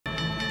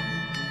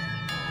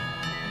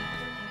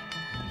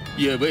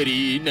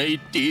Every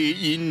night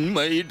in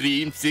my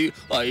dreams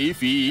I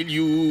feel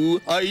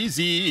you, I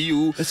see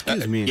you.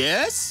 Excuse me.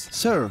 Yes?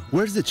 Sir,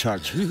 where's the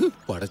church?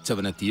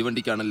 പടച്ചവനെ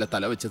തീവണ്ടിക്കാണല്ലോ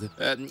തല വെച്ചത്.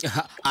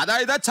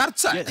 അതായത്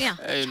ചർച്ച.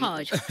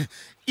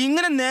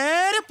 ഇങ്ങനെ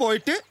നേരെ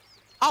പോയിട്ട്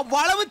ആ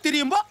വളവ്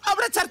തിരിയുമ്പോ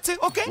അവിടെ ചർച്ച്.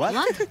 ഓക്കെ?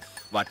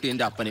 വട്ടി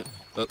എന്റെ അപ്പന്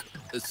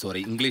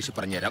സോറി ഇംഗ്ലീഷ്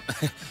പറഞ്ഞുതരാം.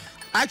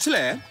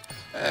 ആക്ച്വലി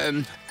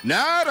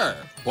നേരെ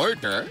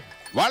പോയിട്ട്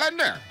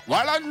വളഞ്ഞ്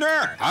വളഞ്ഞ്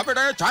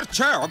അവിടെ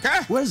church. Okay?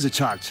 Where's the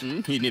church?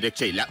 ഇനി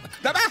രക്ഷയില്ല.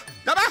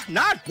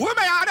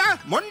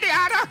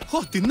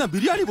 തിന്ന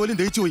ബിരിയാണി പോലും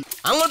ദഹിച്ചു പോയി.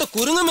 അങ്ങോട്ട്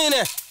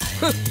കുരുങ്ങുമീനെ.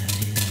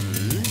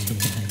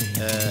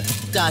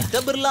 ടാറ്റ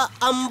ബിർള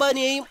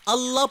അംബാനിയെയും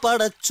അല്ല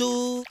പടച്ചു,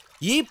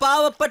 ഈ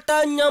പാവപ്പെട്ട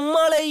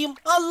ഞമ്മളെയും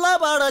അല്ല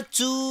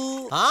പടച്ചു.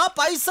 ആ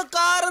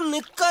പൈസക്കാരൻ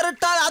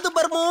നിക്കറിട്ടാൽ അത്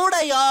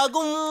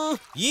ബർമൂടയാകും,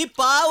 ഈ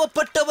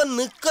പാവപ്പെട്ടവൻ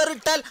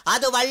നിക്കറിട്ടാൽ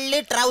അത്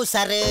വള്ളി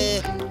ട്രൗസറ്.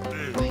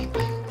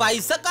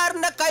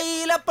 പൈസക്കാരന്റെ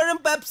കയ്യിലെപ്പോഴും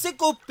പെപ്സി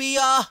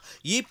കുപ്പിയാ,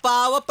 ഈ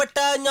പാവപ്പെട്ട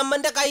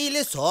ഞമ്മന്റെ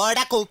കയ്യില് സോഡ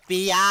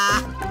കുപ്പിയാ.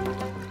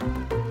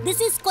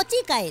 ദിസ് ഈസ് കൊച്ചി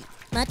കായൽ.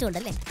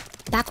 മാറ്റമുണ്ടല്ലേ?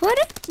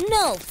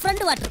 No,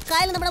 front water.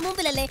 കായൽ നമ്മുടെ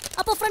മുമ്പിലല്ലേ,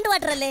 അപ്പൊ ഫ്രണ്ട്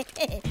വാട്ടർ അല്ലേ?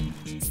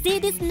 See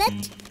this net?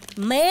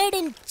 Made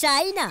in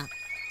China.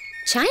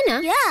 China?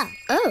 Yeah.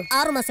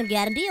 6 മാസം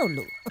ഗ്യാരണ്ടിയേ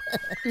ഉള്ളൂ.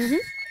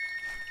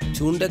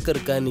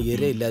 ചൂണ്ടക്കെറുക്കാൻ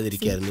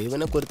ഇരയില്ലാതിരിക്കായിരുന്നു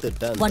ഇവനെ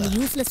കൊടുത്തിട്ടാ. One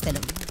useless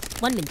fellow.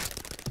 1 minute.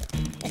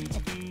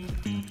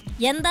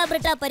 എന്താ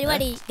ബ്രിട്ട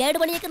പരിപാടി? ഗൈഡ്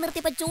പണിയൊക്കെ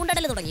നിർത്തിയപ്പോ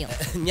ചൂണ്ടടല് തുടങ്ങിയോ?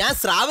 ഞാൻ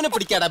സ്രാവിനെ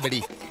പിടിക്കാടാ ബെടി.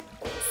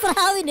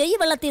 സ്രാവിനെ ഈ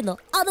വെള്ളത്തിന്നോ?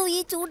 അതോ ഈ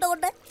ചൂണ്ട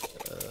കൊണ്ട്?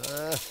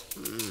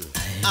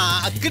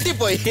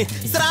 കിട്ടിപ്പോയി,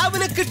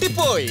 സ്രാവിനെ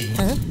കിട്ടിപ്പോയി.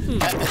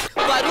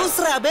 വരൂ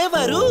സ്രാബേ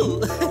വരൂ.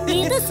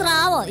 ഇത്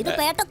സ്രാവോ? ഇത്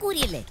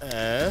പേട്ടക്കൂരിയല്ലേ?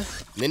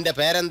 നിന്റെ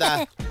പേരെന്താ?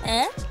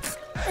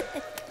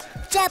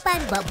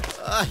 ജപ്പാൻ ബാബു.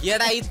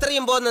 എടാ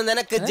ഇത്രയും പോന്ന്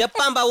നിനക്ക്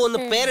ജപ്പാൻ ബാബു ഒന്ന്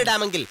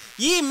പേരിടാമെങ്കിൽ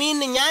ഈ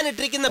മീനിന് ഞാൻ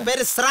ഇട്ടിരിക്കുന്ന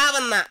പേര്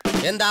സ്രാവെന്ന.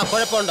 എന്താ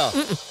കുഴപ്പമുണ്ടോ?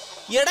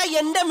 എടാ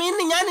എന്റെ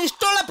മീനിന് ഞാൻ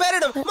ഇഷ്ടമുള്ള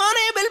പേരിടും.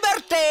 മോനെ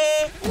ബിൽബർട്ടേ.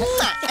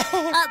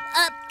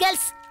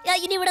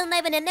 ഇനി ഇവിടെ നിന്നാ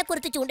ഇവൻ എന്നെ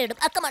കുറിച്ച് ചൂണ്ടയിടും.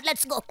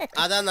 Let's go.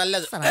 അതാ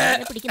നല്ലത്.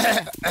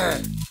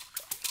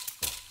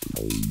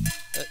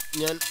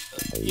 ഞാൻ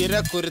ഇര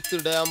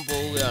കുരുത്തിടാൻ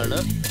പോവുകയാണ്.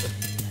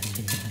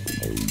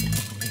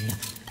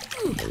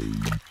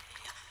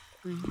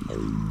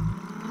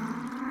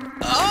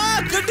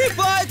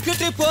 കിട്ടിപ്പോയി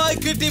കിട്ടിപ്പോയി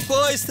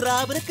കിട്ടിപ്പോയി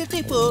സ്രാവിനെ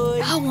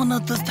കിട്ടിപ്പോയി. How on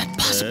earth is that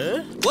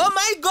possible? Oh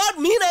my God,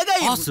 mean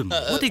again. Awesome.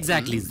 What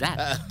exactly is that?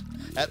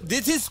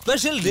 This is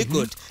special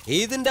liquid.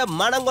 ഇതിന്റെ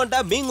മണം കൊണ്ട്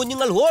മീൻ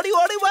കുഞ്ഞുങ്ങൾ ഓടി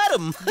ഓടി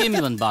വരും. Give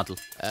me one bottle.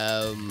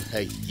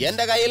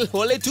 എന്റെ കയ്യിൽ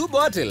only 2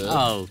 bottles.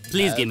 Oh,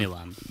 please give me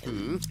one.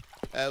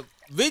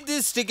 With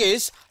this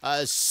tickets,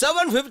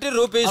 750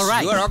 rupees. All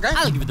right. You are okay?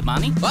 I'll give you the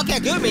money. Okay,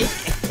 give me.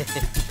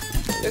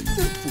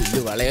 പുല്ല്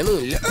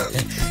വളയണില്ല.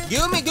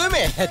 Give me, give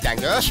me. Thank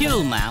you.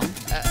 Chill, ma'am.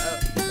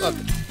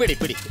 Okay, പിടി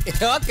പിടി.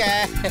 Okay.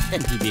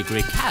 It will be a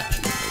great catch.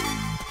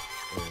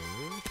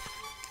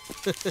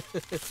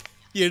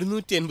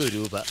 780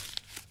 രൂപ.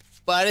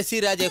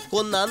 പഴശ്ശിരാജയെ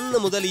കൊന്ന അന്ന്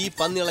മുതൽ ഈ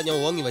പന്നികളെ ഞാൻ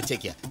ഓങ്ങി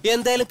വെച്ചേക്ക.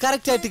 എന്തായാലും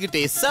കറക്റ്റ് ആയിട്ട്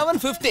കിട്ടി.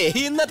 750.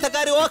 ഇന്നത്തെ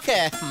കാര്യം ഓക്കെ.